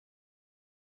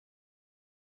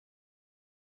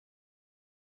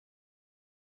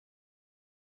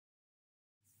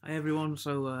Hi everyone,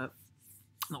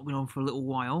 not been on for a little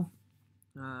while,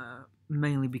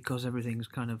 mainly because everything's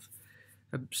kind of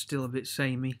still a bit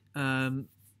samey. I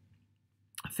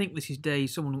think this is day.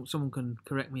 Someone can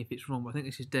correct me if it's wrong, but I think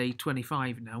this is day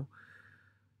 25 now.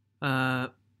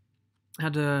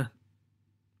 Had a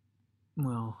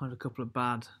had a couple of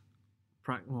bad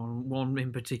practice. One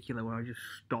in particular where I just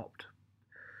stopped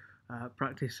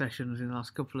practice sessions in the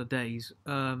last couple of days.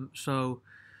 So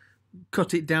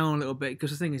cut it down a little bit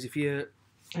because the thing is, if you,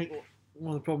 I think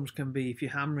one of the problems can be if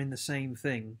you're hammering the same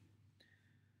thing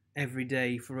every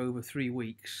day for over 3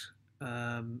 weeks.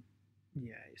 Yeah,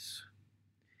 it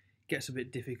gets a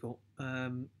bit difficult.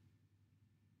 And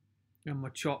my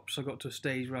chops, I got to a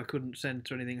stage where I couldn't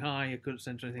centre anything high, I couldn't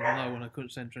centre anything low, and I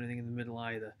couldn't centre anything in the middle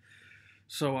either.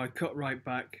 So I cut right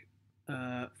back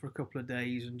for a couple of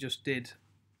days and just did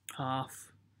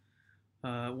half.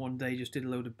 One day just did a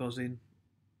load of buzzing.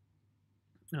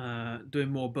 Doing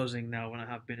more buzzing now than I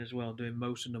have been as well. Doing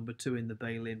most of number 2 in the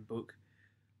Bailin book,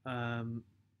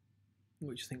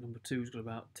 which I think number 2's got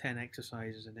about 10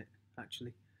 exercises in it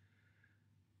actually.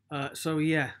 So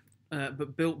yeah,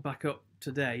 but built back up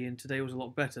today, and today was a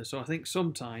lot better. So I think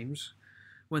sometimes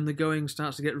when the going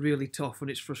starts to get really tough and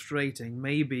it's frustrating,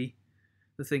 maybe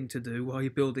the thing to do while you're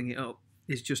building it up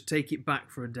is just take it back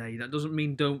for a day. That doesn't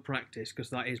mean don't practice, because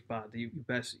that is bad. You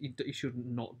shouldn't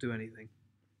not do anything,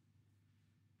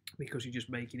 because you're just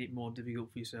making it more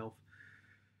difficult for yourself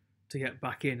to get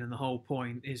back in. And the whole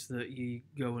point is that you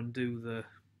go and do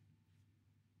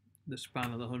the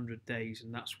span of the 100 days,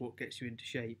 and that's what gets you into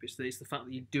shape. It's the fact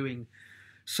that you're doing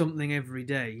something every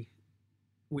day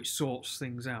which sorts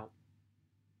things out.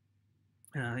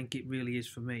 And I think it really is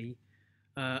for me,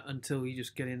 until you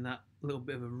just get in that little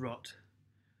bit of a rut.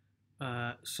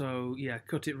 So yeah,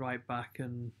 cut it right back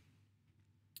and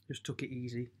just took it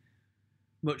easy.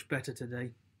 Much better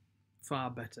today, far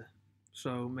better.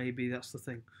 So maybe that's the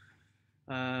thing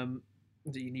that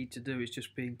you need to do, is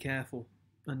just being careful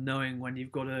and knowing when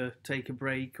you've got to take a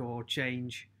break or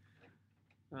change.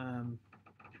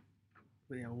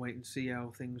 Wait and see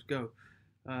how things go.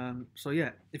 So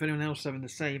yeah, if anyone else is having the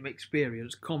same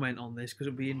experience, comment on this, because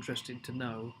it'll be interesting to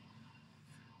know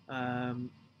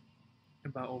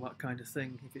about all that kind of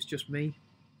thing. If it's just me,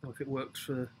 or if it works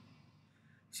for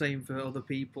same for other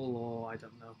people, or I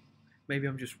don't know. Maybe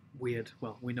I'm just weird.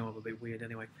 Well, we know I'm a bit weird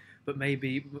anyway. But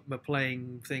maybe my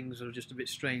playing things are just a bit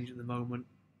strange at the moment.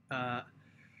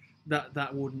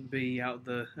 That wouldn't be out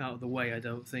of the way, I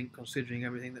don't think, considering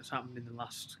everything that's happened in the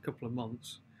last couple of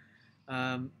months.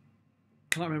 Can't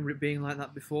remember it being like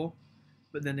that before,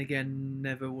 but then again,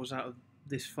 never was out of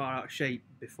this far out of shape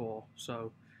before.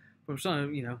 So, but I'm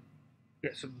starting to,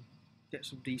 get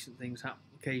some decent things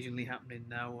occasionally happening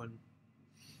now, and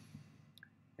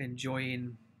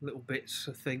enjoying little bits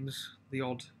of things. The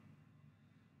odd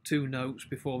 2 notes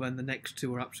before then the next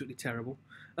 2 are absolutely terrible,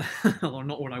 or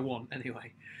not what I want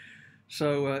anyway.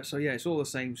 So yeah, it's all the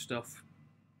same stuff.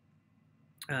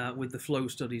 With the flow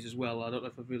studies as well. I don't know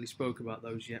if I've really spoke about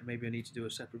those yet. Maybe I need to do a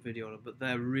separate video on them, but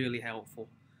they're really helpful,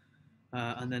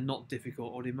 and they're not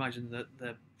difficult. I would imagine that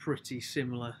they're pretty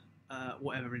similar,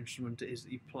 whatever instrument it is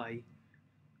that you play.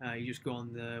 You just go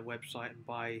on the website and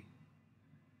buy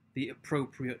the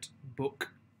appropriate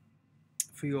book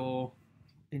for your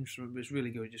instrument, but it's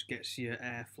really good. It just gets your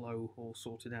airflow all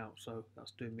sorted out. So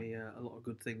that's doing me a lot of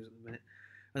good things at the minute,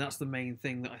 and that's the main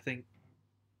thing that I think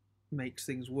makes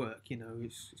things work.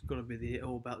 It's got to be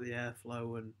all about the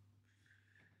airflow and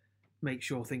make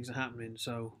sure things are happening.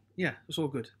 So yeah, it's all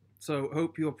good. So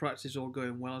hope your practice is all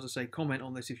going well. As I say, comment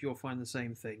on this if you're finding the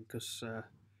same thing, because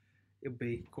it'll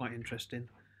be quite interesting.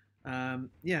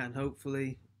 Yeah, and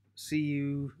hopefully see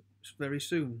you very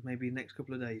soon, maybe next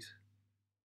couple of days.